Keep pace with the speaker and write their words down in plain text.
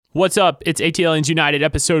What's up? It's ATLians United,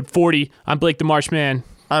 episode 40. I'm Blake the Marshman.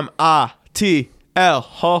 I'm ATL,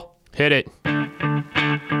 ho. Hit it.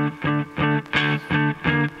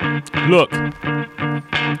 Look,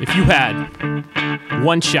 if you had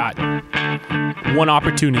one shot, one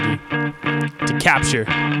opportunity to capture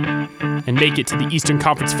and make it to the Eastern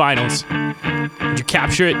Conference Finals, would you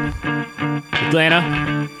capture it?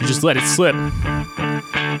 Atlanta, you just let it slip.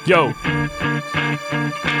 Yo.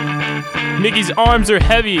 Miggy's arms are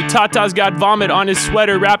heavy. Tata's got vomit on his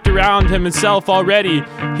sweater wrapped around himself already.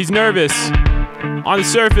 He's nervous. On the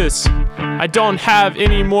surface, I don't have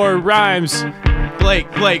any more rhymes.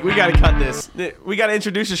 Blake, we gotta cut this. We gotta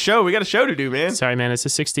introduce the show. We got a show to do, man. Sorry, man. It's the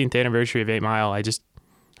 16th anniversary of 8 Mile. I just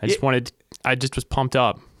was pumped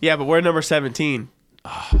up. Yeah, but we're number 17.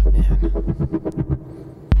 Oh, man.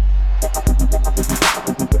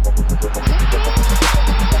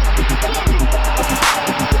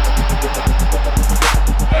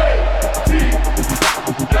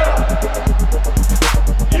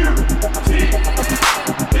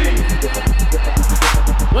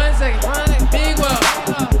 One second, big wall.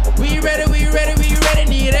 We ready,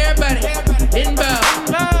 need everybody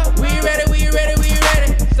involved. We ready.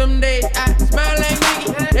 Someday I smile like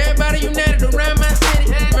Mickey. Everybody united around my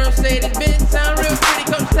city. Mercedes Benz sound real pretty.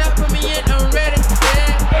 Coach top put me in, I'm ready.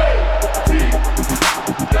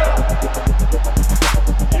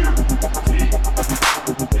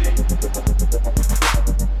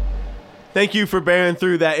 Thank you for bearing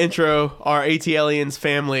through that intro, our ATLians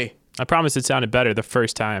family. I promise it sounded better the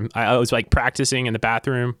first time. I was like practicing in the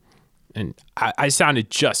bathroom, and I sounded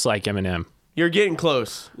just like Eminem. You're getting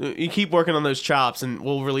close. You keep working on those chops, and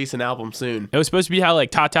we'll release an album soon. It was supposed to be how like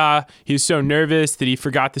Tata, he was so nervous that he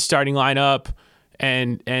forgot the starting lineup,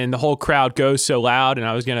 and the whole crowd goes so loud, and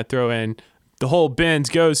I was gonna throw in the whole Benz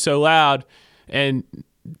goes so loud, and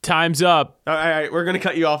time's up. All right, we're gonna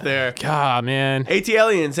cut you off there. God, man.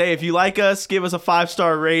 ATLians, hey, if you like us, give us a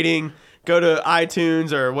 5-star rating. Go to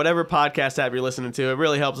iTunes or whatever podcast app you're listening to. It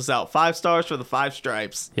really helps us out. 5 stars for the 5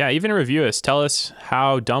 stripes. Yeah, even review us. Tell us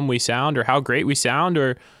how dumb we sound or how great we sound,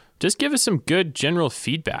 or just give us some good general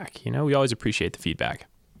feedback. You know, we always appreciate the feedback.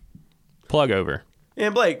 Plug over.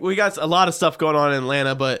 And Blake, we got a lot of stuff going on in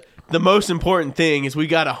Atlanta, but the most important thing is we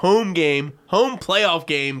got a home playoff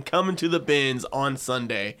game coming to the Benz on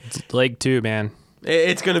Sunday. It's leg 2, man.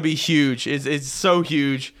 It's going to be huge. It's so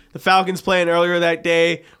huge. The Falcons playing earlier that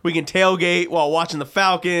day. We can tailgate while watching the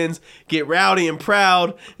Falcons, get rowdy and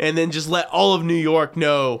proud, and then just let all of New York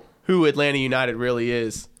know who Atlanta United really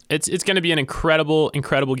is. It's going to be an incredible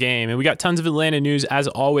game, and we got tons of Atlanta news as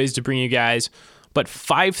always to bring you guys. But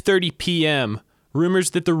 5:30 p.m.,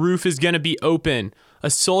 rumors that the roof is going to be open,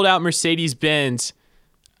 a sold-out Mercedes-Benz,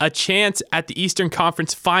 a chance at the Eastern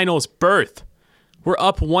Conference Finals berth. We're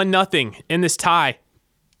up 1-0 in this tie.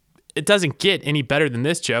 It doesn't get any better than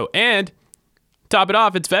this, Joe. And top it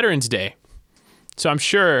off, it's Veterans Day. So I'm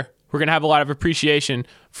sure we're going to have a lot of appreciation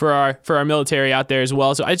for our military out there as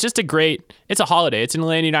well. So it's just it's a holiday. It's an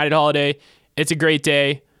Atlanta United holiday. It's a great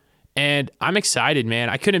day. And I'm excited, man.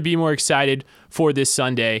 I couldn't be more excited for this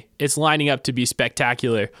Sunday. It's lining up to be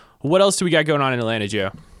spectacular. What else do we got going on in Atlanta,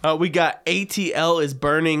 Joe? We got ATL is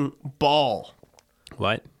burning ball.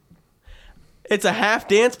 What? It's a half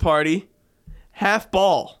dance party, half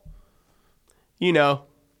ball. You know,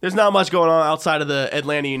 there's not much going on outside of the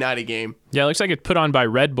Atlanta United game. Yeah, it looks like it's put on by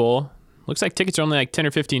Red Bull. Looks like tickets are only like $10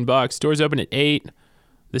 or $15. Doors open at 8.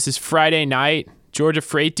 This is Friday night. Georgia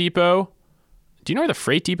Freight Depot. Do you know where the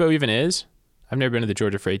Freight Depot even is? I've never been to the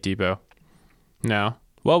Georgia Freight Depot. No.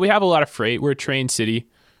 Well, we have a lot of freight. We're a train city.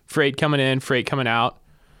 Freight coming in, freight coming out.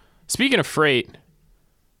 Speaking of freight,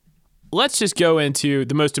 let's just go into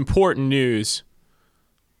the most important news.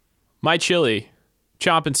 My chili,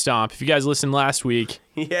 Chomp and Stomp. If you guys listened last week.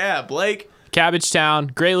 Yeah, Blake.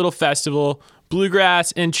 Cabbagetown, great little festival,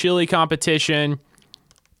 bluegrass and chili competition,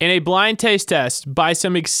 and a blind taste test by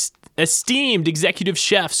some esteemed executive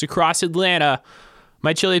chefs across Atlanta.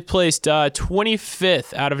 My chili placed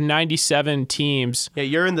 25th out of 97 teams. Yeah,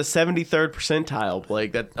 you're in the 73rd percentile,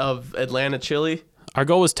 Blake, of Atlanta chili. Our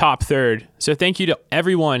goal was top third. So thank you to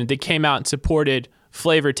everyone that came out and supported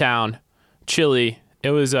Flavortown Chili. It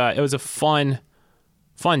was a fun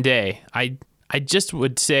day. I just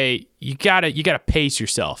would say you gotta pace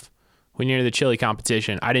yourself when you're in the chili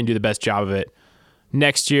competition. I didn't do the best job of it.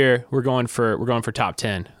 Next year we're going for top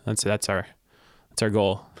 10. That's our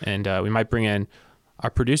goal, and we might bring in our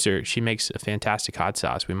producer. She makes a fantastic hot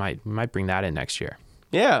sauce. We might bring that in next year.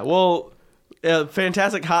 Yeah, well,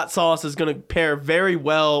 fantastic hot sauce is going to pair very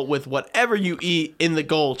well with whatever you eat in the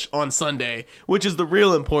Gulch on Sunday, which is the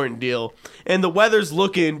real important deal. And the weather's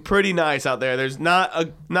looking pretty nice out there. There's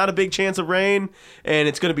not a big chance of rain, and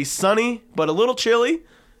it's going to be sunny, but a little chilly.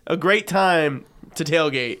 A great time to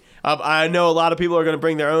tailgate. I know a lot of people are going to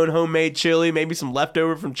bring their own homemade chili, maybe some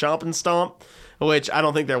leftover from Chomp and Stomp, which I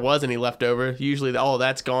don't think there was any leftover. Usually all of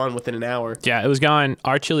that's gone within an hour. Yeah, it was gone.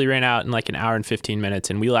 Our chili ran out in like an hour and 15 minutes,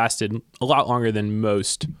 and we lasted a lot longer than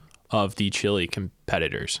most of the chili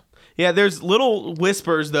competitors. Yeah, there's little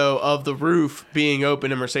whispers, though, of the roof being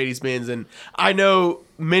open in Mercedes-Benz, and I know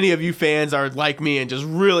many of you fans are like me and just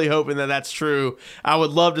really hoping that that's true. I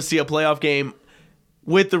would love to see a playoff game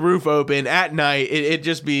with the roof open at night. It'd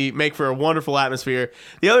just make for a wonderful atmosphere.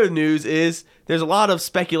 The other news is there's a lot of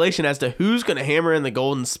speculation as to who's going to hammer in the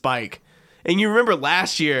golden spike. And you remember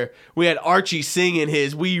last year we had Archie singing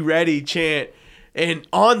his "We Ready" chant and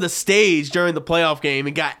on the stage during the playoff game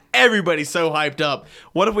and got everybody so hyped up.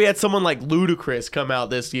 What if we had someone like Ludacris come out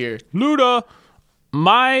this year? Luda.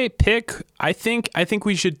 My pick, I think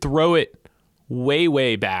we should throw it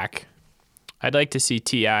way back. I'd like to see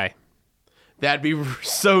T.I. That'd be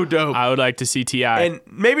so dope. I would like to see T.I. And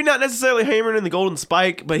maybe not necessarily hammering in the golden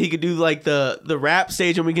spike, but he could do like the rap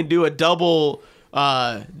stage, and we can do a double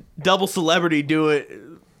celebrity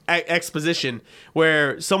exposition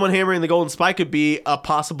where someone hammering the golden spike could be a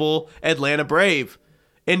possible Atlanta Brave.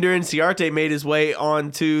 Ender Inciarte made his way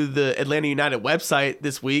onto the Atlanta United website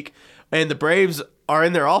this week, and the Braves are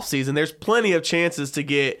in their offseason. There's plenty of chances to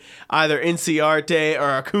get either Inciarte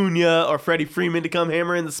or Acuna or Freddie Freeman to come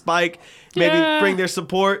hammer in the spike. Maybe bring their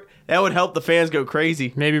support. That would help the fans go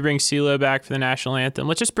crazy. Maybe bring CeeLo back for the national anthem.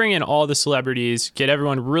 Let's just bring in all the celebrities, get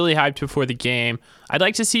everyone really hyped before the game. I'd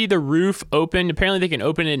like to see the roof open. Apparently they can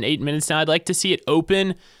open it in 8 minutes now. I'd like to see it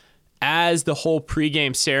open as the whole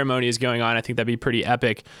pregame ceremony is going on. I think that'd be pretty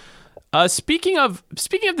epic. Speaking of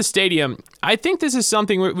the stadium, I think this is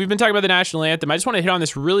something we've been talking about the national anthem. I just want to hit on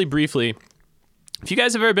this really briefly. If you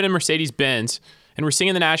guys have ever been in Mercedes-Benz and we're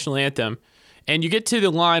singing the national anthem, and you get to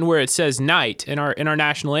the line where it says "night" in our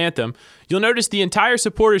national anthem, you'll notice the entire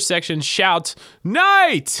supporters section shouts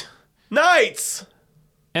 "Night!" Knights!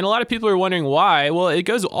 And a lot of people are wondering why. Well, it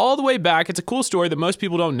goes all the way back. It's a cool story that most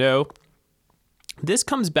people don't know. This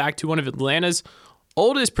comes back to one of Atlanta's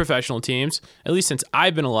oldest professional teams, at least since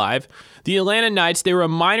I've been alive. The Atlanta Knights, they were a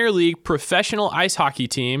minor league professional ice hockey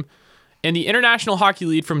team in the International Hockey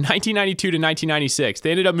League from 1992 to 1996.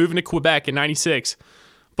 They ended up moving to Quebec in 96.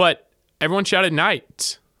 But everyone shouted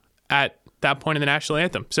 "Knights" at that point in the national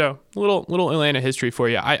anthem. So a little Atlanta history for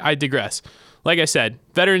you. I digress. Like I said,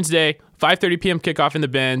 Veterans Day, 5:30 p.m. kickoff in the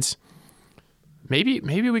Benz. Maybe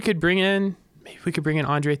we could bring in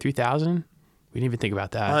Andre 3000. We didn't even think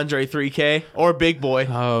about that. Andre 3K or Big Boy.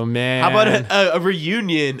 Oh, man. How about a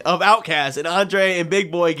reunion of Outkast and Andre and Big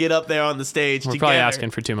Boy get up there on the stage together? Probably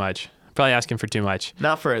asking for too much.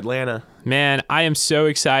 Not for Atlanta. Man, I am so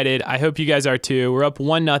excited. I hope you guys are too. We're up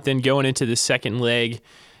 1-0 going into the second leg,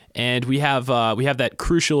 and we have that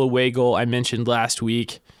crucial away goal I mentioned last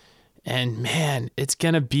week. And man, it's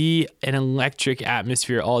gonna be an electric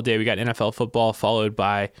atmosphere all day. We got NFL football followed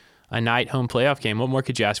by a night home playoff game. What more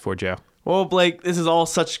could you ask for, Joe? Well, Blake, this is all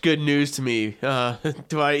such good news to me.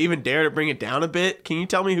 Do I even dare to bring it down a bit? Can you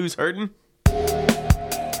tell me who's hurting?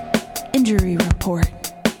 Injury report.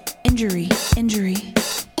 Injury report.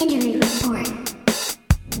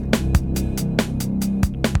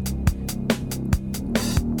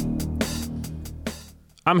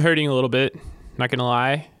 I'm hurting a little bit, not gonna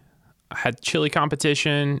lie. I had chili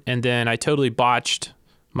competition, and then I totally botched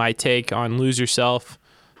my take on Lose Yourself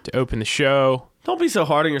to open the show. Don't be so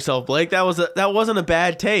hard on yourself, Blake. That wasn't a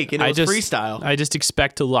bad take, and it was freestyle. I just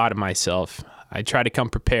expect a lot of myself. I try to come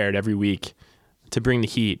prepared every week to bring the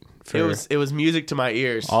heat. It was music to my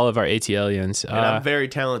ears. All of our ATLians. And I'm very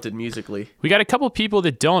talented musically. We got a couple people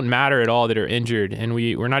that don't matter at all that are injured, and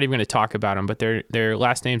we're not even going to talk about them, but their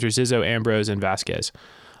last names are Zizzo, Ambrose, and Vasquez.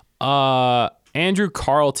 Andrew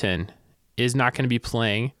Carlton is not going to be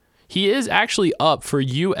playing. He is actually up for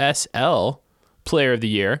USL Player of the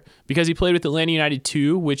Year because he played with Atlanta United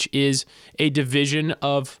 2, which is a division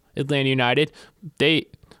of Atlanta United. We're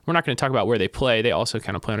not going to talk about where they play. They also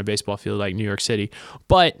kind of play on a baseball field like New York City.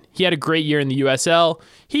 But he had a great year in the USL.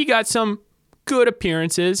 He got some good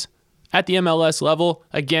appearances at the MLS level.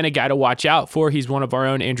 Again, a guy to watch out for. He's one of our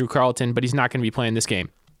own, Andrew Carlton, but he's not going to be playing this game.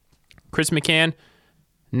 Chris McCann,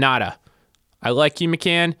 nada. I like you,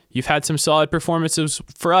 McCann. You've had some solid performances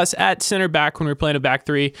for us at center back when we were playing a back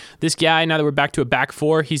three. This guy, now that we're back to a back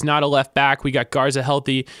four, he's not a left back. We got Garza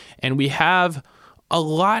healthy, and we have a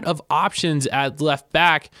lot of options at left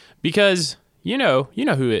back because, you know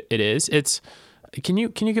who it is. It's can you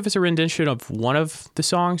give us a rendition of one of the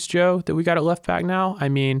songs, Joe, that we got at left back now? I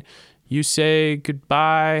mean, you say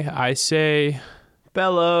goodbye, I say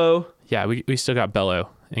Bello. Yeah, we still got Bello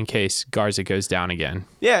in case Garza goes down again.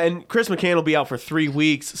 Yeah, and Chris McCann will be out for 3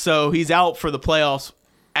 weeks, so he's out for the playoffs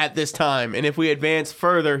at this time. And if we advance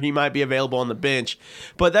further, he might be available on the bench.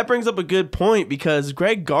 But that brings up a good point because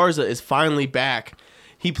Greg Garza is finally back.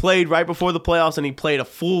 He played right before the playoffs, and he played a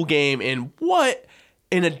full game. And what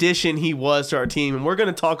an addition he was to our team. And we're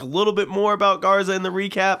going to talk a little bit more about Garza in the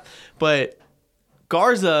recap, but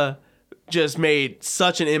Garza just made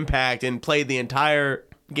such an impact and played the entire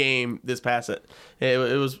game this past it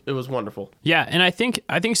was wonderful. Yeah, and I think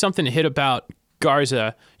something to hit about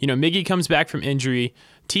Garza, Miggy comes back from injury,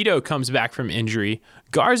 Tito comes back from injury,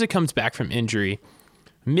 Garza comes back from injury.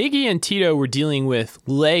 Miggy and Tito were dealing with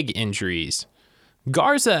leg injuries.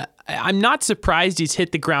 Garza, I'm not surprised he's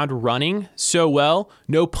hit the ground running so well,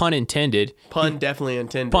 no pun intended. Pun definitely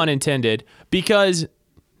intended. Pun intended, because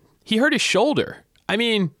he hurt his shoulder. I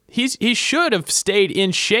mean, he should have stayed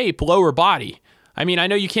in shape, lower body. I mean, I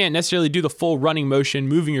know you can't necessarily do the full running motion,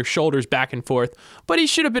 moving your shoulders back and forth, but he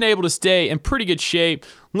should have been able to stay in pretty good shape,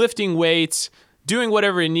 lifting weights, doing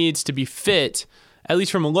whatever he needs to be fit, at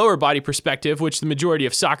least from a lower body perspective, which the majority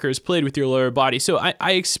of soccer is played with your lower body. So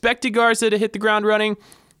I expected Garza to hit the ground running,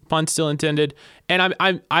 pun still intended, and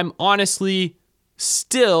I'm honestly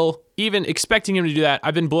still, even expecting him to do that,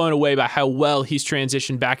 I've been blown away by how well he's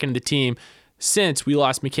transitioned back into the team since we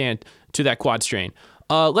lost McCann to that quad strain.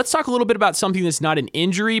 Let's talk a little bit about something that's not an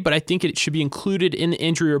injury, but I think it should be included in the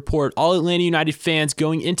injury report. All Atlanta United fans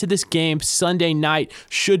going into this game Sunday night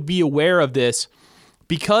should be aware of this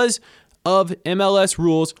because of MLS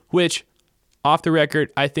rules, which, off the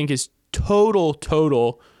record, I think is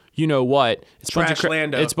total, you know what? It's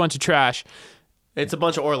Trashlando. It's a bunch of trash. It's a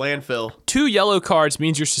bunch of Orlandville. 2 yellow cards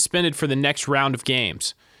means you're suspended for the next round of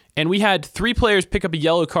games. And we had 3 players pick up a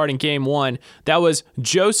yellow card in game 1. That was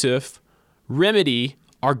Joseph, Remedy,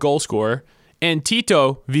 our goal scorer, and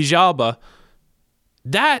Tito Villalba.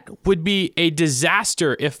 That would be a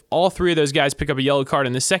disaster if all 3 of those guys pick up a yellow card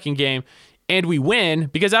in the second game and we win,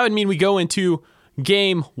 because that would mean we go into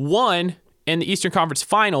game 1 in the Eastern Conference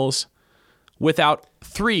Finals without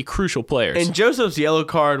 3 crucial players. And Joseph's yellow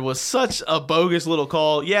card was such a bogus little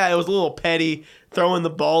call. Yeah, it was a little petty, throwing the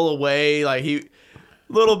ball away. Like a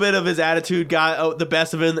little bit of his attitude got the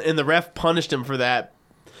best of him, and the ref punished him for that.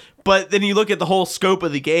 But then you look at the whole scope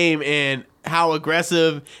of the game and how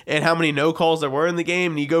aggressive and how many no calls there were in the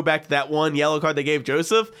game, and you go back to that one yellow card they gave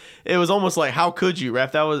Joseph, it was almost like, how could you,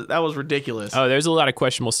 ref? That was ridiculous. Oh, there's a lot of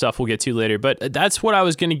questionable stuff we'll get to later, but that's what I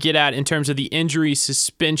was going to get at in terms of the injury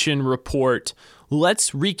suspension report.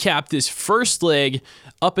 Let's recap this first leg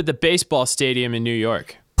up at the baseball stadium in New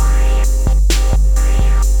York.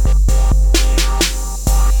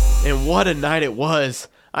 And what a night it was.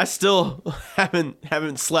 I still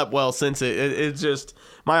haven't slept well since it. It's just,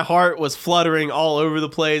 my heart was fluttering all over the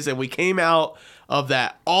place, and we came out of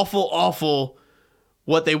that awful,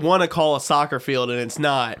 what they want to call a soccer field, and it's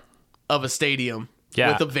not, of a stadium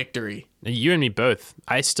with a victory. You and me both.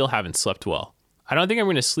 I still haven't slept well. I don't think I'm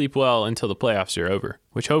going to sleep well until the playoffs are over,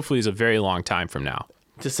 which hopefully is a very long time from now.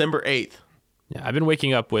 December 8th. Yeah, I've been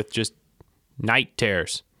waking up with just night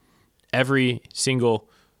terrors every single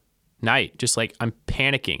night, just like I'm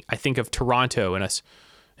panicking. I think of Toronto and us,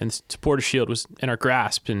 and the supporter shield was in our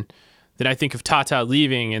grasp, and then I think of Tata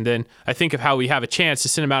leaving, and then I think of how we have a chance to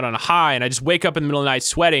send him out on a high, and I just wake up in the middle of the night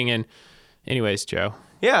sweating. And anyways, Joe.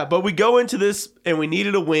 Yeah, but we go into this and we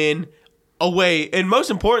needed a win away, and most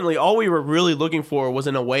importantly, all we were really looking for was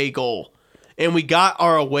an away goal, and we got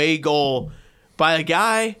our away goal by a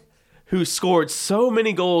guy who scored so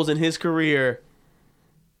many goals in his career,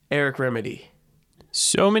 Eric Remedy.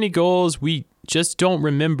 So many goals, we just don't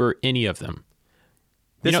remember any of them.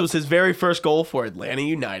 This was his very first goal for Atlanta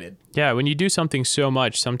United. Yeah, when you do something so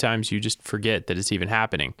much, sometimes you just forget that it's even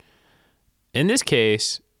happening. In this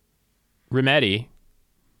case, Remedy,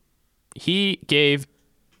 he gave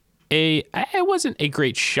it wasn't a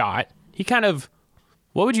great shot. He kind of,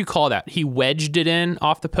 what would you call that? He wedged it in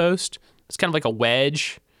off the post. It's kind of like a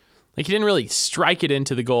wedge. Like, he didn't really strike it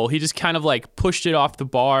into the goal. He just kind of like pushed it off the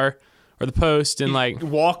bar or the post and like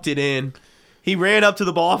walked it in. He ran up to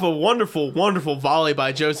the ball off a wonderful volley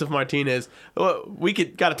by Joseph Martinez. We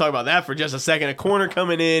got to talk about that for just a second. A corner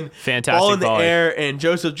coming in, fantastic ball in the volley. air, and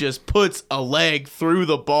Joseph just puts a leg through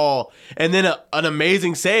the ball, and then an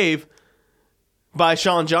amazing save by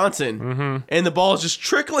Sean Johnson, and the ball is just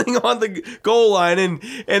trickling on the goal line,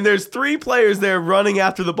 and there's 3 players there running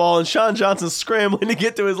after the ball, and Sean Johnson's scrambling to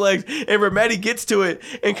get to his legs, and Remedi gets to it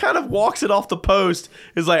and kind of walks it off the post.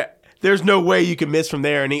 It's like, there's no way you can miss from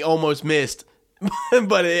there, and he almost missed.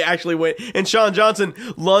 But it actually went, and Sean Johnson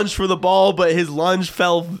lunged for the ball, but his lunge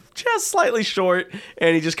fell just slightly short,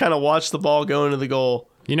 and he just kind of watched the ball go into the goal.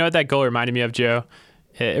 You know what that goal reminded me of, Joe?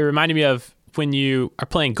 It reminded me of when you are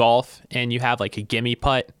playing golf and you have like a gimme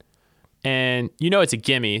putt, and you know it's a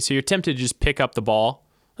gimme, so you're tempted to just pick up the ball.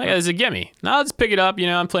 Like, it's a gimme. No, I'll just pick it up. You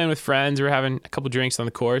know, I'm playing with friends. We're having a couple drinks on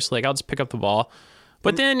the course. Like, I'll just pick up the ball.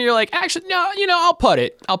 But then you're like, actually, no, you know, I'll putt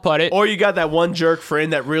it. Or you got that one jerk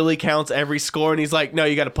friend that really counts every score, and he's like, no,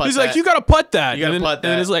 you got to putt that. He's like, you got to putt that. You got to putt that.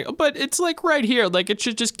 And it's like, but it's like right here. Like, it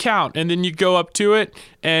should just count. And then you go up to it,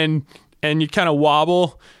 and you kind of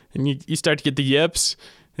wobble, and you start to get the yips,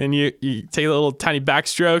 and you take a little tiny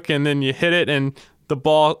backstroke, and then you hit it, and the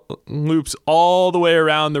ball loops all the way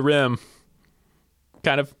around the rim.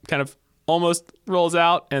 Kind of almost rolls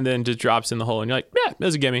out, and then just drops in the hole. And you're like, yeah,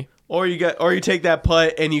 there's a gimme. Or you take that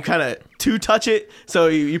putt and you kind of 2-touch it, so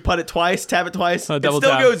you putt it twice, tap it twice. It still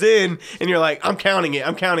goes in, and you're like, I'm counting it.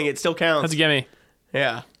 It still counts. That's a gimme.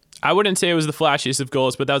 Yeah. I wouldn't say it was the flashiest of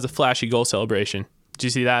goals, but that was a flashy goal celebration. Did you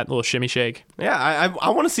see that little shimmy shake? Yeah, I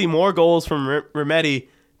want to see more goals from Remedi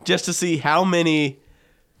just to see how many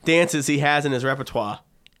dances he has in his repertoire.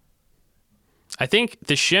 I think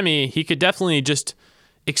the shimmy, he could definitely just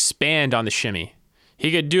expand on the shimmy. He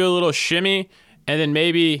could do a little shimmy, and then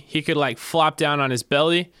maybe he could like flop down on his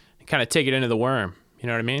belly and kind of take it into the worm. You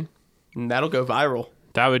know what I mean? And that'll go viral.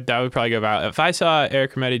 That would probably go viral. If I saw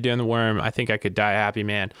Eric Remedi doing the worm, I think I could die a happy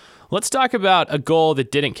man. Let's talk about a goal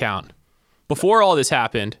that didn't count. Before all this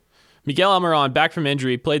happened, Miguel Almiron, back from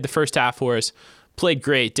injury, played the first half for us, played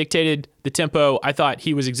great, dictated the tempo. I thought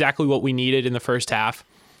he was exactly what we needed in the first half.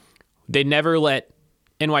 They never let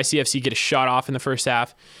NYCFC get a shot off in the first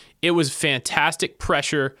half. It was fantastic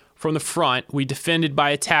pressure from the front. We defended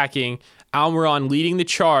by attacking. Almiron leading the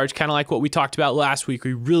charge, kind of like what we talked about last week.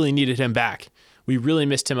 We really needed him back. We really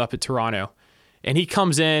missed him up at Toronto. And he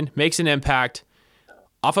comes in, makes an impact.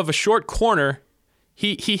 Off of a short corner,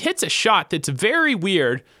 he hits a shot that's very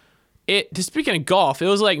weird. Speaking of golf, it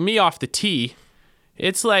was like me off the tee.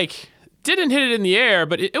 It's like, didn't hit it in the air,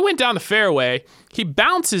 but it went down the fairway. He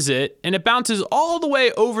bounces it, and it bounces all the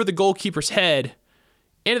way over the goalkeeper's head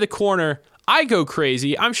into the corner. I go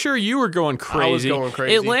crazy. I'm sure you were going crazy. I was going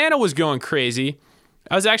crazy. Atlanta was going crazy.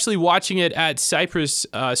 I was actually watching it at Cypress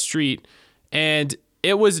Street, and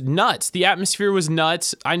it was nuts. The atmosphere was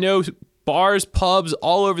nuts. I know bars, pubs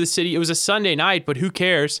all over the city. It was a Sunday night, but who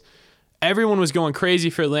cares? Everyone was going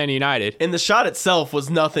crazy for Atlanta United. And the shot itself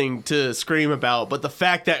was nothing to scream about, but the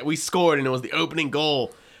fact that we scored and it was the opening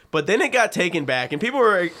goal, but then it got taken back, and people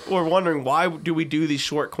were wondering, why do we do these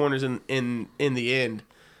short corners in the end?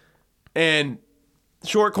 And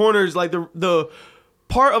short corners, like the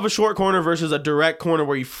part of a short corner versus a direct corner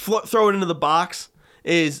where you throw it into the box,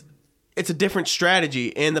 it's a different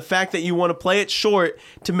strategy. And the fact that you want to play it short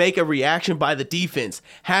to make a reaction by the defense,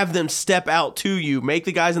 have them step out to you, make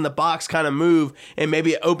the guys in the box kind of move, and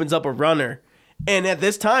maybe it opens up a runner. And at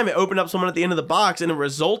this time, it opened up someone at the end of the box, and it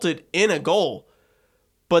resulted in a goal.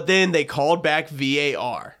 But then they called back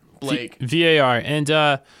VAR, Blake. VAR. And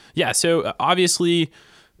so obviously,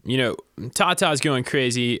 you know, Tata's going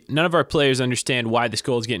crazy. None of our players understand why this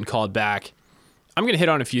goal is getting called back. I'm going to hit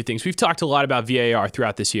on a few things. We've talked a lot about VAR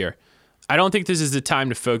throughout this year. I don't think this is the time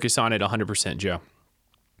to focus on it 100%, Joe.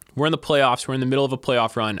 We're in the playoffs. We're in the middle of a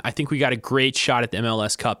playoff run. I think we got a great shot at the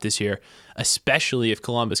MLS Cup this year, especially if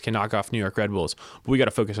Columbus can knock off New York Red Bulls. But we got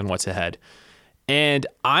to focus on what's ahead. And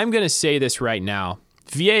I'm going to say this right now.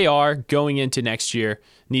 VAR going into next year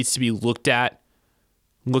needs to be looked at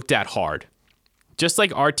hard. Just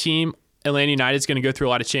like our team, Atlanta United, is going to go through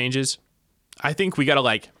a lot of changes. I think we got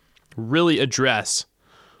to really address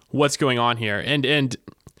what's going on here. And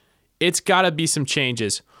it's got to be some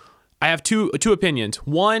changes. I have two opinions.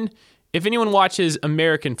 One, if anyone watches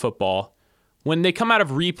American football, when they come out of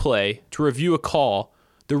replay to review a call,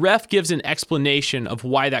 the ref gives an explanation of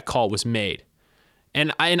why that call was made.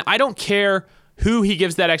 And I don't care who he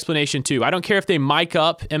gives that explanation to. I don't care if they mic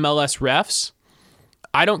up MLS refs.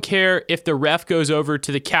 I don't care if the ref goes over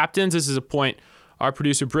to the captains. This is a point our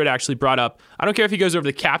producer Britt actually brought up. I don't care if he goes over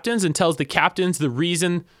to the captains and tells the captains the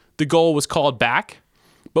reason the goal was called back.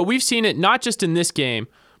 But we've seen it not just in this game,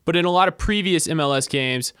 but in a lot of previous MLS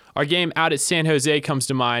games. Our game out at San Jose comes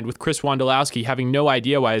to mind with Chris Wondolowski having no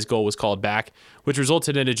idea why his goal was called back, which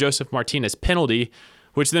resulted in a Joseph Martinez penalty,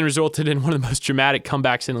 which then resulted in one of the most dramatic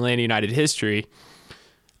comebacks in Atlanta United history.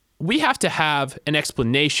 we have to have an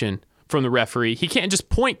explanation from the referee. He can't just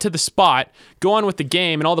point to the spot, go on with the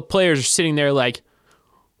game, and all the players are sitting there like,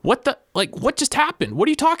 what just happened? What are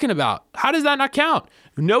you talking about? How does that not count?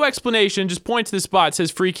 No explanation, just point to the spot,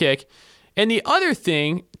 says free kick. And the other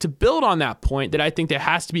thing, to build on that point, that I think there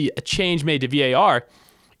has to be a change made to VAR,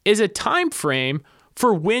 is a time frame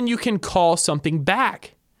for when you can call something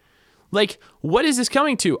back. Like, what is this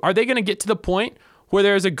coming to? Are they going to get to the point where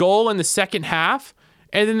there's a goal in the second half,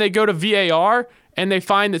 and then they go to VAR, and they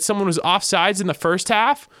find that someone was offsides in the first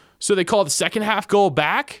half, so they call the second half goal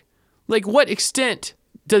back? Like, what extent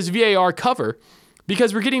does VAR cover?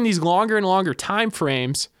 Because we're getting these longer and longer time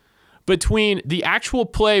frames between the actual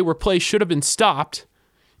play where play should have been stopped,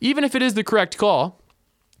 even if it is the correct call,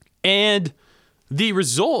 and the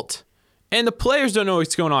result. And the players don't know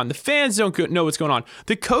what's going on. The fans don't know what's going on.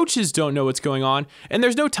 The coaches don't know what's going on. And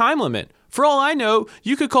there's no time limit. For all I know,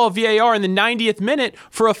 you could call VAR in the 90th minute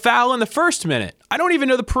for a foul in the first minute. I don't even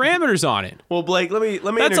know the parameters on it. Well, Blake, let me That's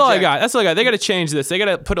interject. all I got. That's all I got. They got to change this. They got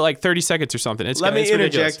to put it like 30 seconds or something. Let me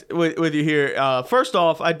interject with you here. First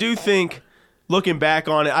off, I do think, looking back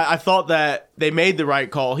on it, I thought that they made the right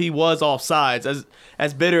call. He was offsides.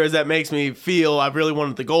 As bitter as that makes me feel, I really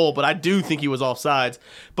wanted the goal, but I do think he was offsides.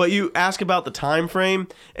 But you ask about the time frame,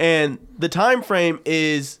 and the time frame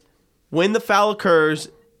is when the foul occurs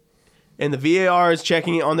and the VAR is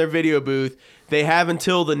checking it on their video booth, they have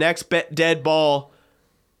until the next dead ball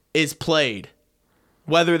is played.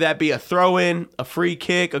 Whether that be a throw-in, a free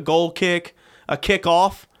kick, a goal kick, a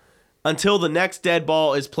kickoff, until the next dead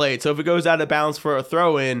ball is played. So if it goes out of bounds for a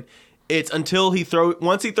throw-in, it's until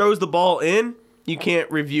once he throws the ball in, you can't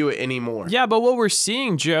review it anymore. Yeah, but what we're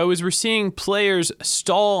seeing, Joe, is we're seeing players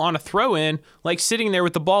stall on a throw-in, like sitting there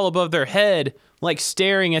with the ball above their head, like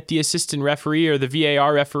staring at the assistant referee or the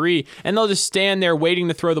VAR referee, and they'll just stand there waiting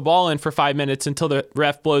to throw the ball in for 5 minutes until the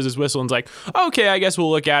ref blows his whistle and's like, okay, I guess we'll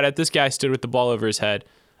look at it. This guy stood with the ball over his head.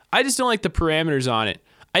 I just don't like the parameters on it.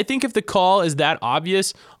 I think if the call is that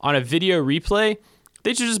obvious on a video replay,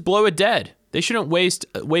 they should just blow it dead. They shouldn't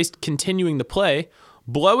waste continuing the play.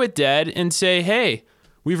 Blow it dead and say, hey,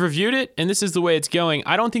 we've reviewed it and this is the way it's going.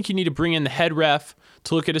 I don't think you need to bring in the head ref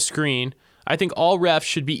to look at a screen. I think all refs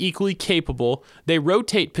should be equally capable. They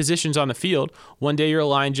rotate positions on the field. One day you're a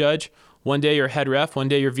line judge, one day you're a head ref, one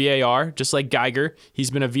day you're VAR, just like Geiger. He's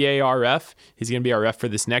been a VAR ref. He's going to be our ref for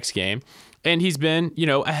this next game. And he's been,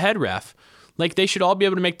 a head ref. Like, they should all be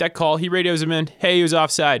able to make that call. He radios him in, hey, he was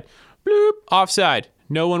offside. Bloop, offside.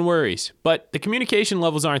 No one worries. But the communication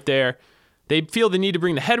levels aren't there. They feel the need to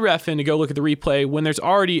bring the head ref in to go look at the replay when there's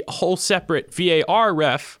already a whole separate VAR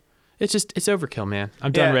ref. It's overkill, man.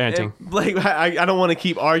 I'm done ranting. Blake, I don't want to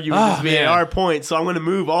keep arguing this VAR point, so I'm going to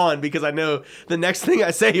move on because I know the next thing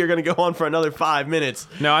I say you're going to go on for another 5 minutes.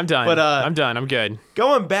 No, I'm done. But I'm done. I'm good.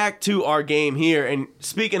 Going back to our game here, and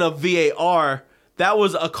speaking of VAR, that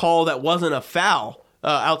was a call that wasn't a foul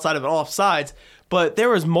outside of an offsides, but there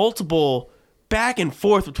was multiple back and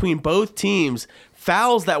forth between both teams,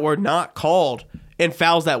 fouls that were not called and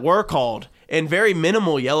fouls that were called, and very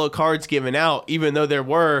minimal yellow cards given out, even though there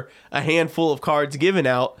were a handful of cards given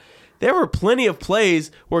out. There were plenty of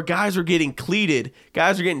plays where guys were getting cleated,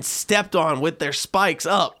 guys were getting stepped on with their spikes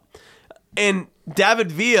up, and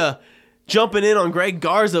David Villa jumping in on Greg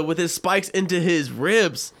Garza with his spikes into his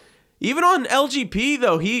ribs. Even on LGP,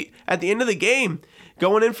 though, he, at the end of the game,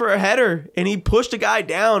 going in for a header, and he pushed a guy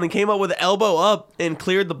down and came up with an elbow up and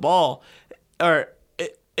cleared the ball.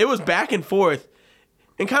 It was back and forth.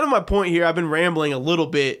 And kind of my point here, I've been rambling a little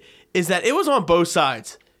bit, is that it was on both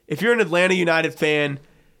sides. If you're an Atlanta United fan,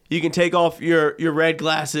 you can take off your red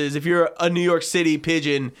glasses. If you're a New York City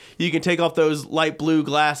Pigeon, you can take off those light blue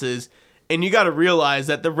glasses. And you got to realize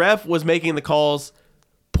that the ref was making the calls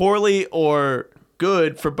poorly or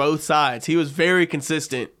good for both sides. He was very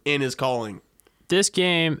consistent in his calling. This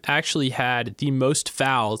game actually had the most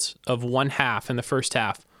fouls of one half in the first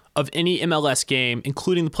half of any MLS game,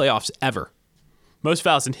 including the playoffs, ever. Most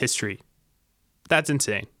fouls in history. That's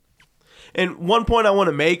insane. And one point I want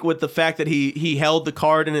to make with the fact that he held the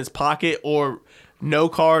card in his pocket or no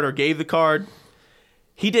card or gave the card,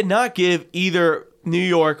 he did not give either New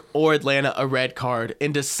York or Atlanta a red card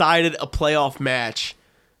and decided a playoff match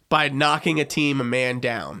by knocking a man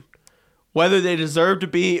down. Whether they deserve to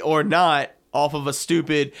be or not, off of a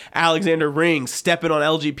stupid Alexander Ring stepping on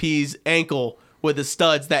LGP's ankle with his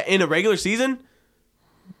studs that in a regular season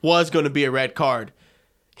was going to be a red card.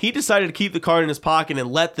 He decided to keep the card in his pocket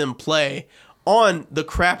and let them play on the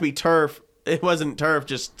crappy turf. It wasn't turf,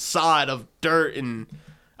 just sod of dirt and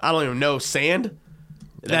I don't even know, sand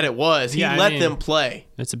that it was. He let them play.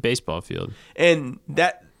 It's a baseball field. And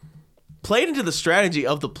played into the strategy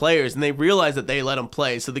of the players, and they realized that they let them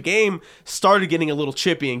play. So the game started getting a little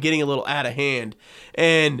chippy and getting a little out of hand.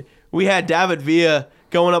 And we had David Villa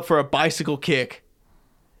going up for a bicycle kick,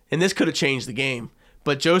 and this could have changed the game.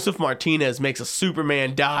 But Joseph Martinez makes a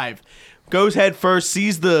Superman dive, goes head first,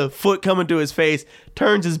 sees the foot coming to his face,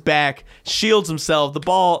 turns his back, shields himself. The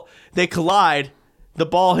ball, they collide. The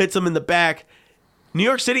ball hits him in the back. New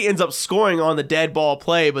York City ends up scoring on the dead ball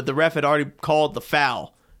play, but the ref had already called the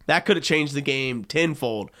foul. That could have changed the game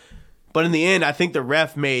tenfold. But in the end, I think the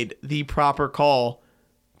ref made the proper call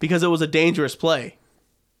because it was a dangerous play.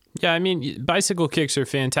 Yeah, I mean, bicycle kicks are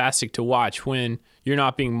fantastic to watch when you're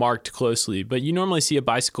not being marked closely, but you normally see a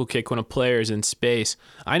bicycle kick when a player is in space.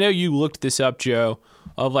 I know you looked this up, Joe,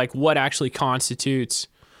 of like what actually constitutes,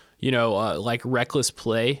 like reckless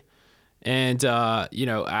play. And,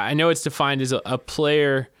 I know it's defined as a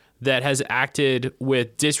player that has acted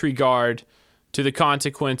with disregard to the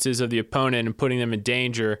consequences of the opponent and putting them in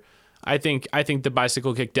danger. I think the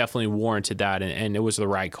bicycle kick definitely warranted that, and it was the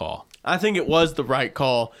right call. I think it was the right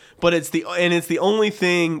call, but it's the only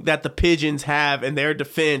thing that the Pigeons have in their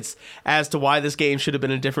defense as to why this game should have been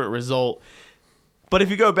a different result. But if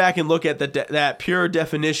you go back and look at that pure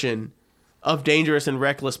definition of dangerous and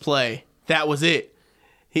reckless play, that was it.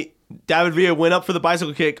 David Villa went up for the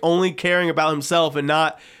bicycle kick, only caring about himself and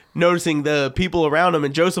not noticing the people around him.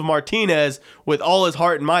 And Joseph Martinez, with all his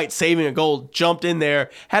heart and might, saving a goal, jumped in there,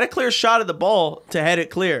 had a clear shot at the ball to head it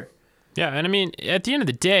clear. Yeah, and I mean, at the end of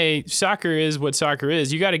the day, soccer is what soccer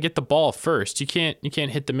is. You got to get the ball first. You can't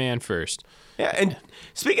hit the man first. Yeah, and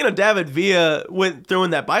speaking of David Villa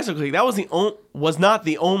throwing that bicycle kick, that was not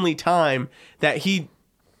the only time that he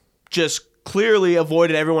just clearly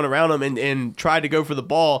avoided everyone around him and tried to go for the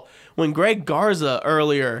ball. When Greg Garza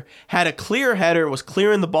earlier had a clear header, was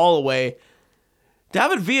clearing the ball away,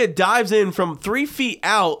 David Villa dives in from 3 feet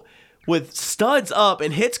out with studs up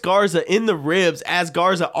and hits Garza in the ribs as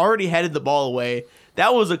Garza already headed the ball away.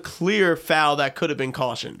 That was a clear foul that could have been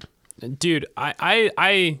cautioned. Dude,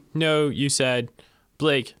 I know you said,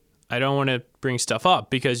 Blake, I don't want to bring stuff up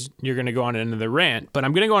because you're going to go on another rant, but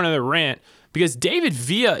I'm going to go on another rant because David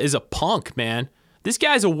Villa is a punk, man. This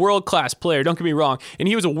guy's a world-class player, don't get me wrong, and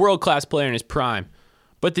he was a world-class player in his prime.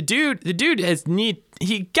 But the dude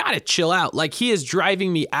he got to chill out. Like, he is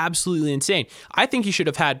driving me absolutely insane. I think he should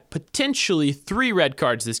have had potentially 3 red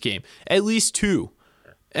cards this game, at least 2.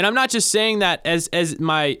 And I'm not just saying that as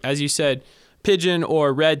you said, pigeon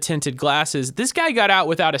or red tinted glasses. This guy got out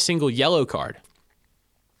without a single yellow card.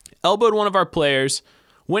 Elbowed one of our players,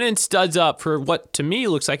 went in studs up for what to me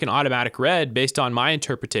looks like an automatic red based on my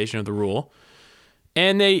interpretation of the rule.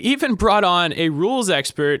 And they even brought on a rules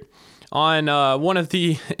expert on one of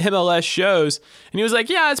the MLS shows, and he was like,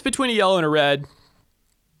 yeah, it's between a yellow and a red.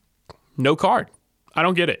 No card. I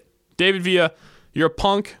don't get it. David Villa, you're a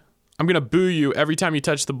punk. I'm going to boo you every time you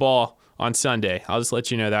touch the ball on Sunday. I'll just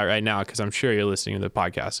let you know that right now because I'm sure you're listening to the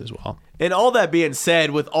podcast as well. And all that being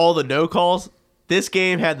said, with all the no calls, this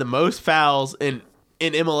game had the most fouls in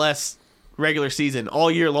MLS regular season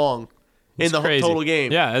all year long. In the crazy. Total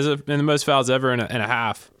game. Yeah, in the most fouls ever in a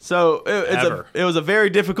half. So it was a very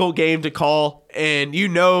difficult game to call, and you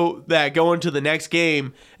know that going to the next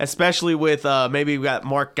game, especially with maybe we got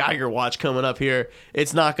Mark Geiger watch coming up here,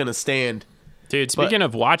 it's not going to stand. Dude, speaking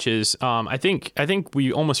of watches, I think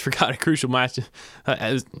we almost forgot a crucial match,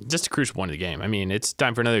 just a crucial one of the game. I mean, it's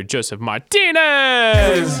time for another Joseph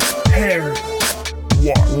Martinez. Hair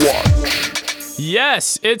watch.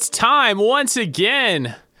 Yes, it's time once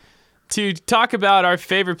again to talk about our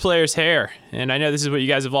favorite player's hair. And I know this is what you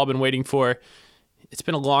guys have all been waiting for. It's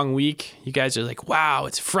been a long week. You guys are like, wow,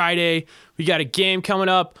 it's Friday. We got a game coming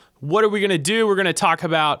up. What are we going to do? We're going to talk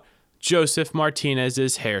about Joseph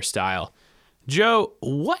Martinez's hairstyle. Joe,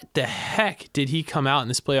 what the heck did he come out in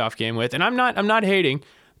this playoff game with? And I'm not hating.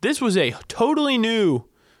 This was a totally new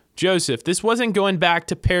Joseph. This wasn't going back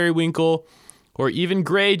to Periwinkle or even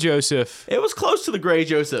Gray Joseph. It was close to the Gray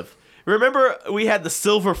Joseph. Remember we had the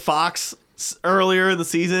Silver Fox earlier in the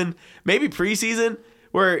season, maybe preseason,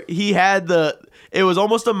 where he had it was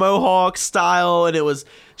almost a mohawk style and it was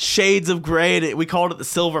shades of gray and we called it the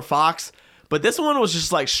Silver Fox. But this one was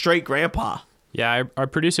just like straight grandpa. Yeah, our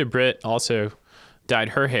producer Britt also dyed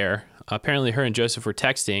her hair. Apparently her and Joseph were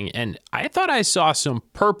texting, and I thought I saw some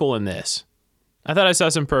purple in this. I don't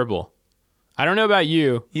know about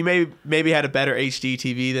you. You maybe had a better HD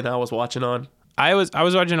TV than I was watching on. I was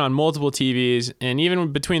watching on multiple TVs, and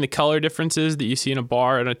even between the color differences that you see in a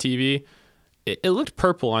bar and a TV, it looked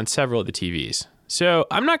purple on several of the TVs. So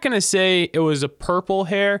I'm not going to say it was a purple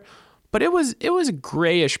hair, but it was a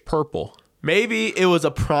grayish purple. Maybe it was a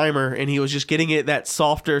primer and he was just getting it that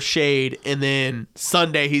softer shade, and then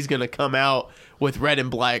Sunday he's going to come out with red and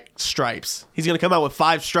black stripes. He's going to come out with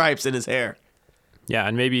 5 stripes in his hair. Yeah,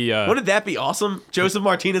 and maybe... Wouldn't that be awesome? Joseph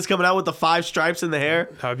Martinez coming out with the 5 stripes in the hair?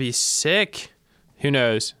 That would be sick. Who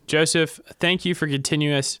knows? Joseph, thank you for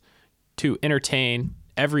continuing us to entertain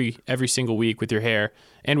every single week with your hair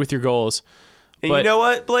and with your goals. And But- you know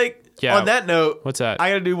what, Blake? Yeah. On that note, What's that? I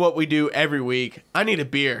got to do what we do every week. I need a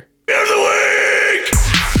beer.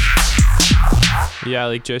 Yeah,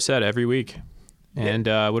 like Joe said, every week. And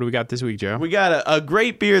what do we got this week, Joe? We got a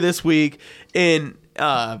great beer this week in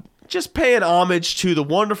just paying homage to the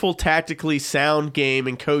wonderful tactically sound game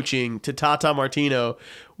and coaching to Tata Martino.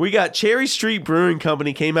 We got Cherry Street Brewing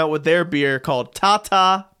Company came out with their beer called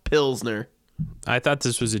Tata Pilsner. I thought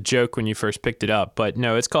this was a joke when you first picked it up, but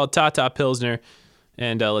no, it's called Tata Pilsner,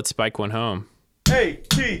 and let's spike one home.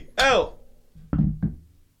 ATL.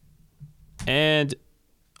 And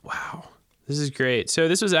wow, this is great. So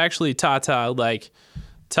this was actually Tata, like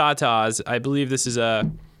Tata's. I believe this is a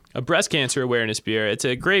breast cancer awareness beer. It's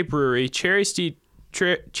a great brewery, Cherry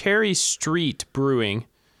Street Brewing,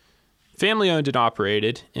 family owned and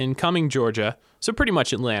operated in Cumming, Georgia. So pretty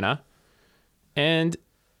much Atlanta. And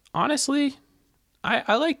honestly,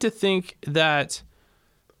 I like to think that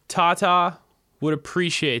Tata would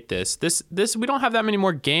appreciate this. This we don't have that many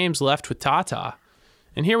more games left with Tata.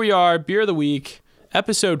 And here we are, Beer of the Week,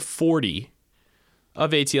 episode 40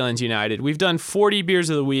 of ATLNs United. We've done 40 beers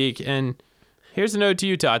of the week, and here's a note to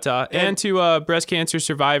you, Tata, and to breast cancer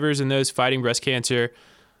survivors and those fighting breast cancer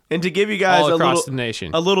And to give you guys all across the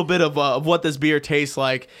nation. a little bit of what this beer tastes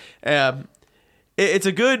like, it's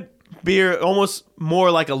a good beer, almost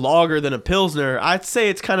more like a lager than a Pilsner. I'd say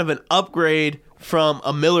it's kind of an upgrade from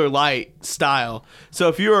a Miller Lite style. So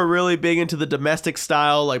if you are really big into the domestic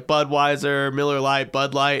style like Budweiser, Miller Lite,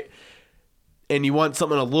 Bud Light, and you want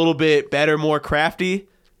something a little bit better, more crafty,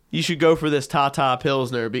 you should go for this Tata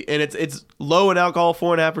Pilsner. And it's low in alcohol,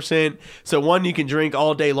 4.5%. So one you can drink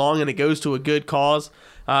all day long, and it goes to a good cause.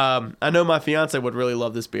 I know my fiance would really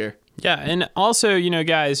love this beer. Yeah, and also,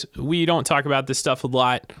 guys, we don't talk about this stuff a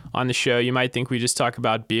lot on the show. You might think we just talk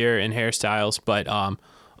about beer and hairstyles, but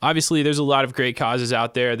obviously there's a lot of great causes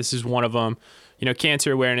out there. This is one of them.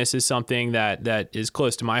 Cancer awareness is something that is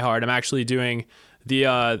close to my heart. I'm actually doing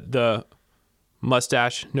the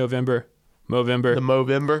mustache Movember. The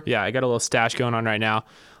Movember? Yeah, I got a little stash going on right now.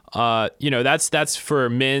 That's for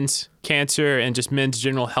men's cancer and just men's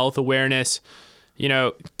general health awareness.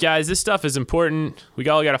 Guys, this stuff is important. We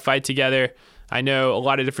all got to fight together. I know a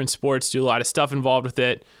lot of different sports do a lot of stuff involved with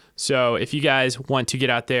it. So if you guys want to get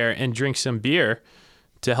out there and drink some beer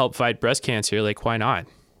to help fight breast cancer, like, why not?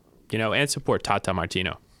 And support Tata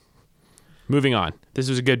Martino. Moving on. This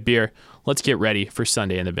was a good beer. Let's get ready for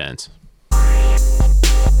Sunday in the Bins.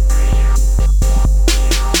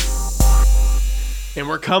 And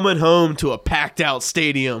we're coming home to a packed out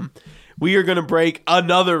stadium. We are going to break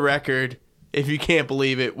another record. If you can't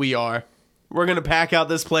believe it, we are. We're going to pack out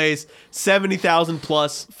this place. 70,000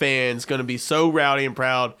 plus fans. Going to be so rowdy and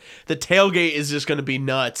proud. The tailgate is just going to be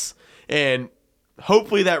nuts. And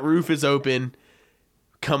hopefully that roof is open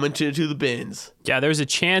coming to the Bins. Yeah, there was a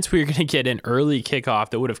chance we were going to get an early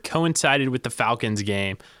kickoff that would have coincided with the Falcons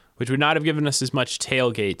game, which would not have given us as much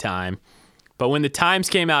tailgate time. But when the times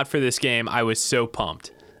came out for this game, I was so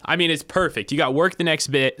pumped. I mean, it's perfect. You got work the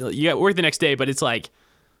next day, but it's like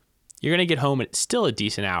you're going to get home at still a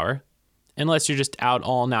decent hour, unless you're just out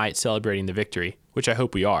all night celebrating the victory, which I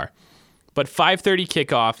hope we are. But 5:30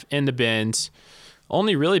 kickoff in the Bins.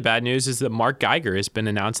 Only really bad news is that Mark Geiger has been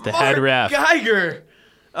announced the head ref. Geiger!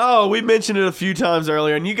 Oh, we mentioned it a few times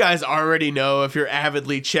earlier, and you guys already know if you're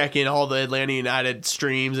avidly checking all the Atlanta United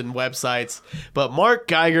streams and websites. But Mark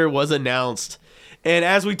Geiger was announced. And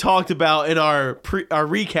as we talked about in our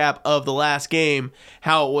recap of the last game,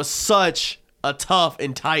 how it was such a tough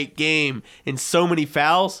and tight game and so many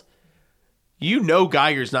fouls,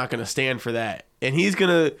 Geiger's not going to stand for that. And he's going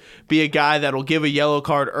to be a guy that will give a yellow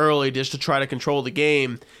card early just to try to control the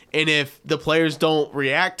game. And if the players don't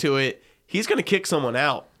react to it, he's going to kick someone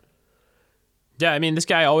out. Yeah, I mean, this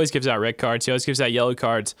guy always gives out red cards. He always gives out yellow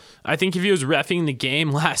cards. I think if he was reffing the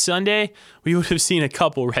game last Sunday, we would have seen a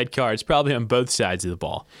couple red cards, probably on both sides of the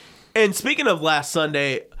ball. And speaking of last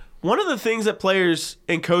Sunday, one of the things that players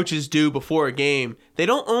and coaches do before a game, they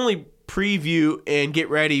don't only preview and get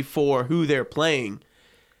ready for who they're playing.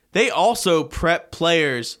 They also prep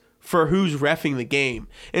players for who's reffing the game.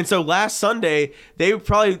 And so last Sunday, they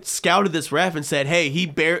probably scouted this ref and said, hey,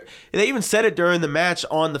 they even said it during the match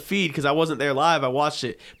on the feed because I wasn't there live. I watched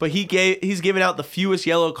it. But he's given out the fewest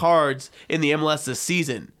yellow cards in the MLS this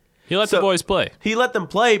season. He let the boys play. He let them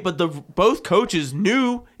play, but both coaches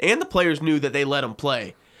knew and the players knew that they let them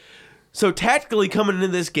play. So tactically coming into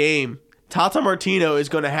this game, Tata Martino is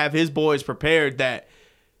going to have his boys prepared that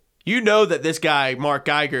you know that this guy, Mark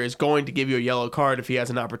Geiger, is going to give you a yellow card if he has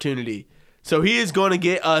an opportunity. So he is going to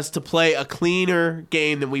get us to play a cleaner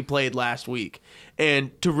game than we played last week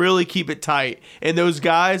and to really keep it tight. And those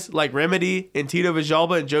guys like Remedy and Tito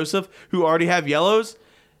Villalba and Joseph who already have yellows,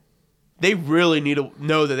 they really need to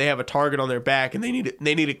know that they have a target on their back and they need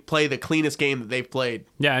to play the cleanest game that they've played.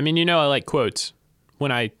 Yeah, I mean, you know I like quotes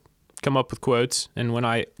when I come up with quotes and when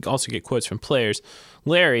I also get quotes from players.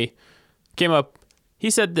 Larry came up,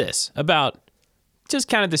 he said this about just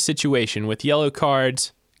kind of the situation with yellow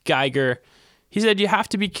cards, Geiger. He said, you have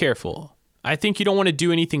to be careful. I think you don't want to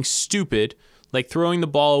do anything stupid like throwing the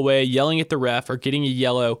ball away, yelling at the ref, or getting a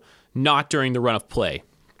yellow not during the run of play.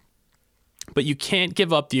 But you can't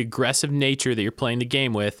give up the aggressive nature that you're playing the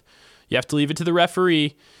game with. You have to leave it to the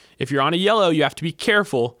referee. If you're on a yellow, you have to be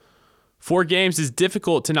careful. 4 games is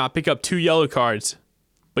difficult to not pick up 2 yellow cards,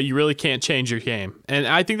 but you really can't change your game. And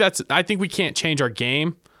I think we can't change our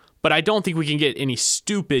game, but I don't think we can get any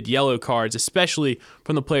stupid yellow cards, especially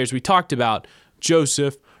from the players we talked about,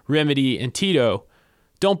 Joseph, Remedy, and Tito.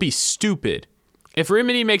 Don't be stupid. If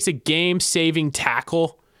Remedy makes a game-saving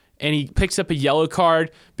tackle and he picks up a yellow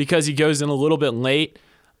card because he goes in a little bit late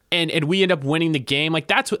and we end up winning the game, like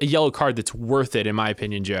that's a yellow card that's worth it, in my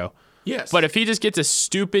opinion, Joe. Yes. But if he just gets a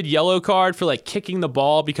stupid yellow card for like kicking the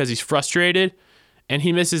ball because he's frustrated and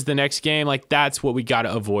he misses the next game, like that's what we got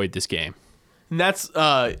to avoid this game. And that's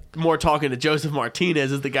more talking to Joseph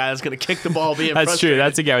Martinez is the guy that's going to kick the ball being That's frustrated. true.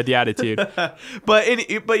 That's the guy with the attitude.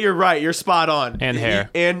 But you're right. You're spot on. And hair.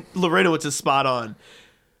 And Larinowitz is spot on.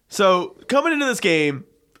 So coming into this game,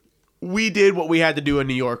 we did what we had to do in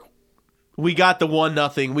New York. We got the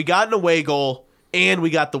 1-0. We got an away goal, and we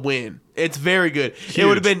got the win. It's very good. Huge. It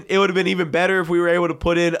would have been even better if we were able to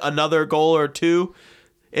put in another goal or two.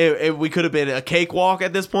 We could have been a cakewalk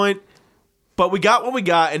at this point. But we got what we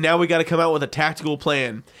got, and now we got to come out with a tactical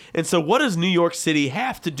plan. And so what does New York City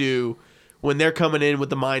have to do when they're coming in with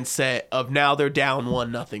the mindset of now they're down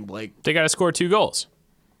 1-0, Blake? They got to score 2 goals.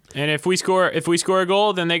 And if we score a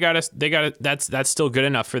goal, then they got to that's still good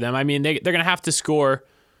enough for them. I mean, they're going to have to score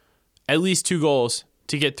at least 2 goals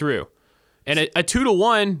to get through. And a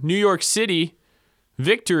 2-1 New York City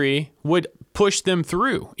victory would push them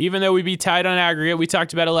through. Even though we'd be tied on aggregate, we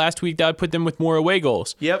talked about it last week, that would put them with more away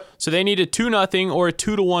goals. Yep. So they need a 2-0 or a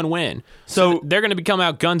 2-1 win. So they're going to come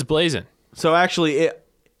out guns blazing. So actually,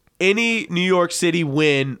 any New York City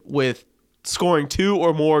win with scoring 2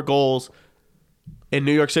 or more goals and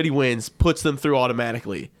New York City wins puts them through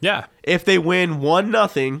automatically. Yeah. If they win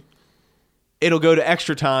 1-0, it'll go to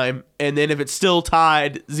extra time, and then if it's still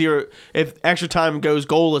tied 0, if extra time goes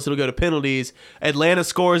goalless, it'll go to penalties. Atlanta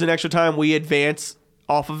scores in extra time, we advance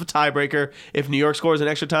off of a tiebreaker. If New York scores in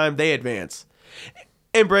extra time, they advance.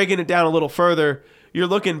 And breaking it down a little further, you're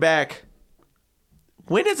looking back.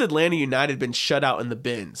 When has Atlanta United been shut out in the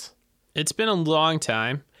bins? It's been a long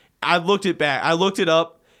time. I looked it back. I looked it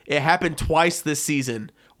up. It happened twice this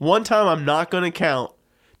season. One time I'm not going to count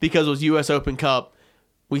because it was U.S. Open Cup.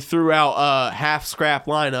 We threw out a half scrap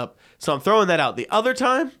lineup, so I'm throwing that out. The other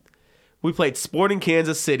time, we played Sporting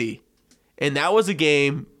Kansas City, and that was a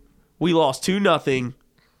game we lost 2-0.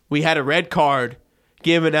 We had a red card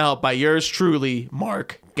given out by yours truly,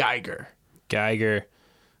 Mark Geiger.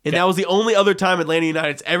 And that was the only other time Atlanta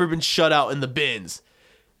United's ever been shut out in the bins.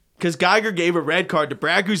 Because Geiger gave a red card to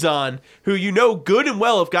Brad Guzan, who you know good and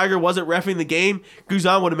well if Geiger wasn't reffing the game,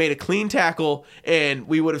 Guzan would have made a clean tackle, and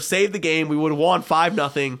we would have saved the game. We would have won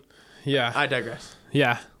 5-0. Yeah. I digress.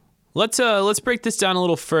 Yeah. Let's break this down a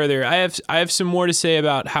little further. I have some more to say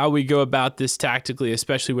about how we go about this tactically,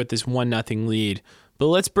 especially with this 1-0 lead. But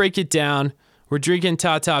let's break it down. We're drinking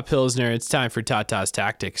Tata Pilsner. It's time for Tata's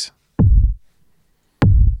Tactics.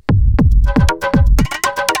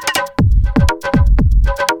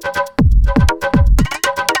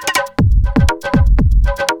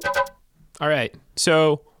 All right,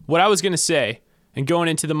 so what I was going to say, and going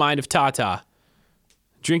into the mind of Tata,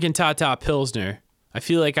 drinking Tata Pilsner, I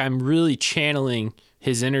feel like I'm really channeling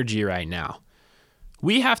his energy right now.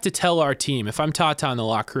 We have to tell our team, if I'm Tata in the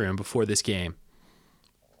locker room before this game,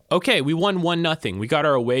 okay, we won 1-0. We got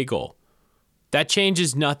our away goal. That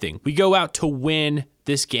changes nothing. We go out to win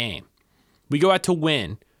this game. We go out to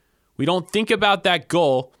win. We don't think about that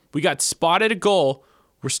goal. We got spotted a goal.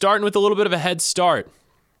 We're starting with a little bit of a head start.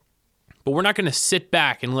 But we're not going to sit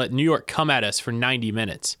back and let New York come at us for 90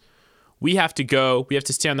 minutes. We have to go. We have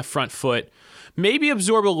to stay on the front foot. Maybe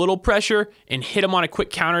absorb a little pressure and hit them on a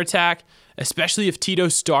quick counterattack especially if Tito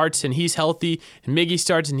starts and he's healthy, and Miggy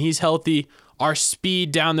starts and he's healthy, our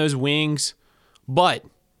speed down those wings. But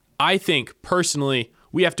I think, personally,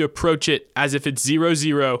 we have to approach it as if it's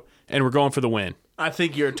 0-0 and we're going for the win. I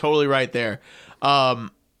think you're totally right there.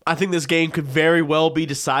 I think this game could very well be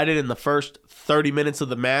decided in the first 30 minutes of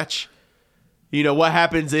the match. You know, what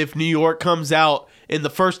happens if New York comes out in the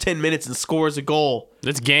first 10 minutes and scores a goal?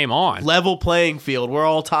 It's game on. Level playing field. We're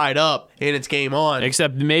all tied up, and it's game on.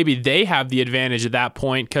 Except maybe they have the advantage at that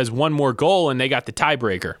point because one more goal and they got the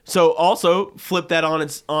tiebreaker. So also flip that on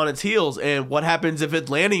its heels. And what happens if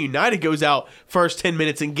Atlanta United goes out first 10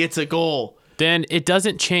 minutes and gets a goal? Then it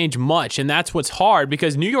doesn't change much, and that's what's hard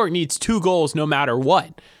because New York needs 2 goals no matter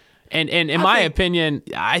what. And in my opinion,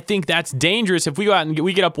 I think that's dangerous. If we go out and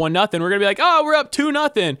we get up 1-0, we're gonna be like, oh, we're up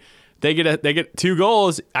 2-0. They get 2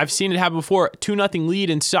 goals. I've seen it happen before. 2-0 lead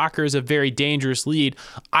in soccer is a very dangerous lead.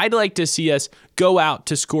 I'd like to see us go out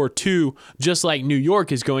to score 2, just like New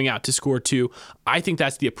York is going out to score 2. I think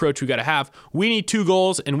that's the approach we got to have. We need 2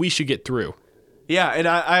 goals, and we should get through. Yeah, and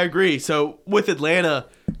I agree. So with Atlanta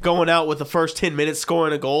going out with the first 10 minutes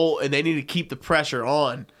scoring a goal, and they need to keep the pressure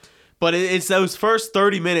on. But it's those first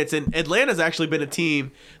 30 minutes, and Atlanta's actually been a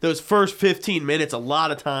team, those first 15 minutes a lot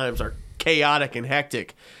of times are chaotic and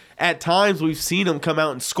hectic. At times we've seen them come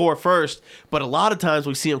out and score first, but a lot of times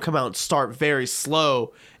we see them come out and start very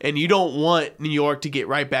slow, and you don't want New York to get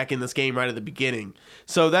right back in this game right at the beginning.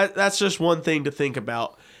 So that's just one thing to think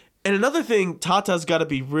about. And another thing Tata's got to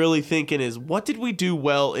be really thinking is, what did we do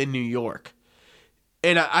well in New York?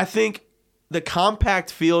 And I think the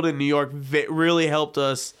compact field in New York really helped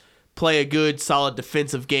us play a good, solid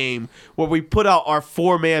defensive game where we put out our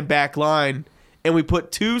 4-man back line and we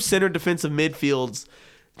put 2 center defensive midfields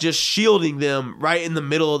just shielding them right in the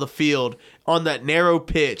middle of the field on that narrow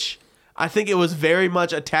pitch. I think it was very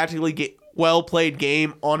much a tactically well-played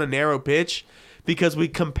game on a narrow pitch because we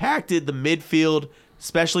compacted the midfield,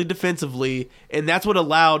 especially defensively, and that's what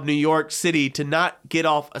allowed New York City to not get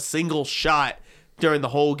off a single shot during the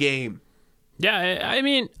whole game. Yeah, I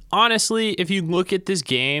mean, honestly, if you look at this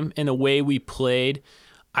game and the way we played,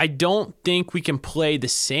 I don't think we can play the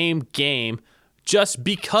same game just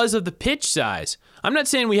because of the pitch size. I'm not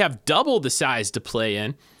saying we have double the size to play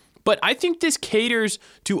in, but I think this caters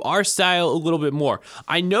to our style a little bit more.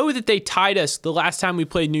 I know that they tied us the last time we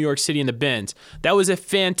played New York City in the Bins. That was a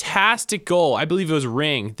fantastic goal. I believe it was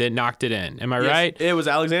Ring that knocked it in. Am I right? It was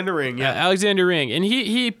Alexander Ring, yeah. Alexander Ring. And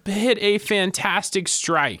he hit a fantastic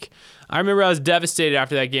strike. I remember I was devastated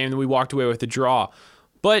after that game that we walked away with a draw.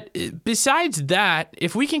 But besides that,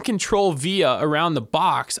 if we can control Villa around the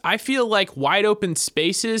box, I feel like wide open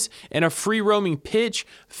spaces and a free roaming pitch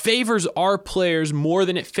favors our players more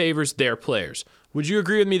than it favors their players. Would you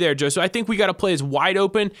agree with me there, Joe? So I think we got to play as wide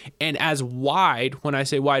open and as wide, when I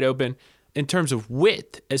say wide open, in terms of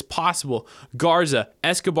width as possible. Garza,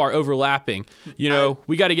 Escobar overlapping. You know,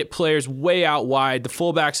 we got to get players way out wide, the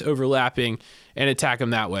fullbacks overlapping, and attack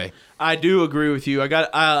them that way. I do agree with you. I got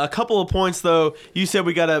a couple of points, though. You said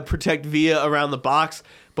we got to protect Villa around the box,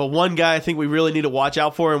 but one guy I think we really need to watch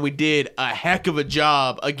out for, and we did a heck of a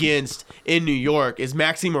job against in New York, is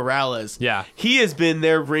Maxi Morales. Yeah. He has been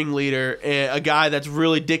their ringleader, and a guy that's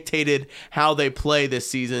really dictated how they play this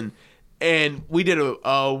season. And we did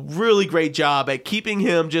a really great job at keeping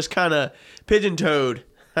him just kind of pigeon-toed,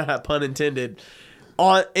 pun intended,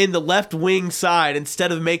 in the left wing side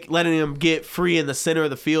instead of letting him get free in the center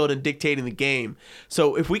of the field and dictating the game.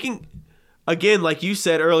 So if we can, again, like you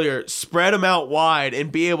said earlier, spread him out wide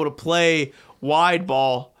and be able to play wide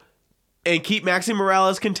ball and keep Maxi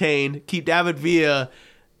Morales contained, keep David Villa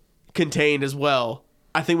contained as well,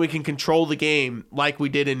 I think we can control the game like we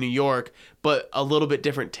did in New York, but a little bit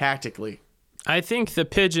different tactically. I think the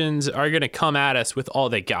Pigeons are going to come at us with all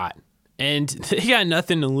they got. And they got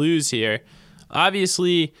nothing to lose here.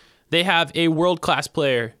 Obviously, they have a world-class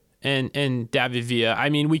player in David Villa. I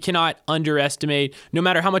mean, we cannot underestimate, no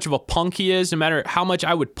matter how much of a punk he is, no matter how much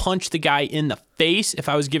I would punch the guy in the face if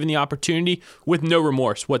I was given the opportunity, with no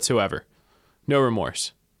remorse whatsoever. No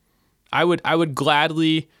remorse. I would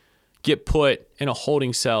gladly get put in a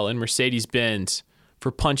holding cell in Mercedes-Benz for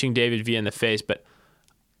punching David Villa in the face, but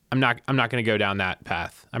I'm not going to go down that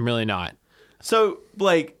path. I'm really not. So,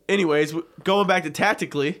 Blake, anyways, going back to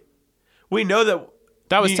tactically, we know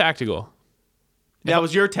that was tactical. That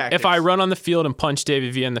was your tactics. If I run on the field and punch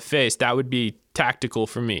David Villa in the face, that would be tactical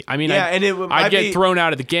for me. I mean, yeah, I'd get thrown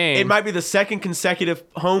out of the game. It might be the second consecutive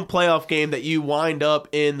home playoff game that you wind up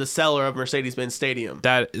in the cellar of Mercedes-Benz Stadium.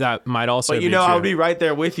 That might also be But, true. I would be right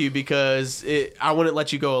there with you because I wouldn't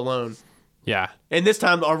let you go alone. Yeah. And this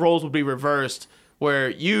time our roles would be reversed, where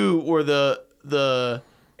you were the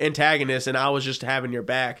antagonist, and I was just having your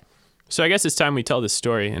back. So I guess it's time we tell this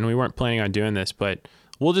story, and we weren't planning on doing this, but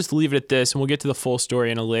we'll just leave it at this, and we'll get to the full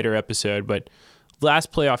story in a later episode. But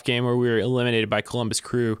last playoff game where we were eliminated by Columbus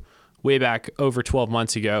Crew way back over 12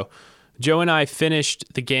 months ago, Joe and I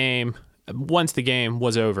finished the game once the game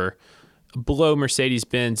was over, below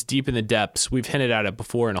Mercedes-Benz, deep in the depths. We've hinted at it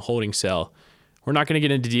before in a holding cell. We're not going to get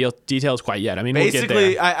into details quite yet. I mean, basically, we'll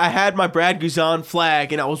get there. I had my Brad Guzan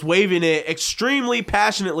flag, and I was waving it extremely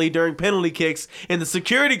passionately during penalty kicks, and the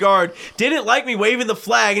security guard didn't like me waving the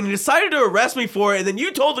flag, and he decided to arrest me for it, and then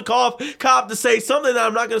you told the cop to say something that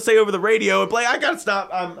I'm not going to say over the radio, and Blake, I got to stop.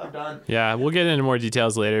 I'm done. Yeah, we'll get into more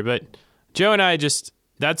details later, but Joe and I just,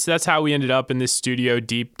 that's how we ended up in this studio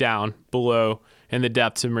deep down below in the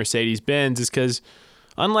depths of Mercedes-Benz, is because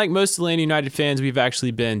unlike most Atlanta United fans, we've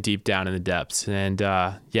actually been deep down in the depths. And,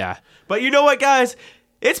 yeah. But you know what, guys?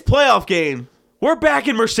 It's playoff game. We're back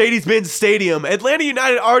in Mercedes-Benz Stadium. Atlanta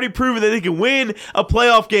United already proven that they can win a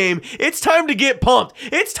playoff game. It's time to get pumped.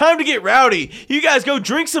 It's time to get rowdy. You guys go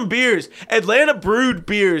drink some beers. Atlanta brewed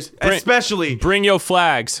beers, especially. Bring your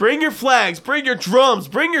flags. Bring your flags. Bring your drums.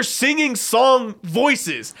 Bring your singing song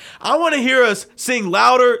voices. I want to hear us sing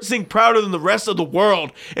louder, sing prouder than the rest of the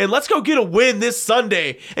world. And let's go get a win this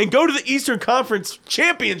Sunday and go to the Eastern Conference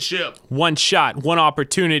Championship. One shot, one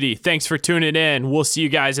opportunity. Thanks for tuning in. We'll see you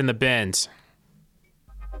guys in the bins.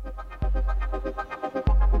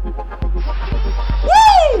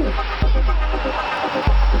 Woo!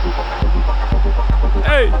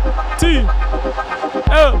 A-T-L.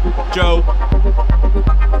 Joe.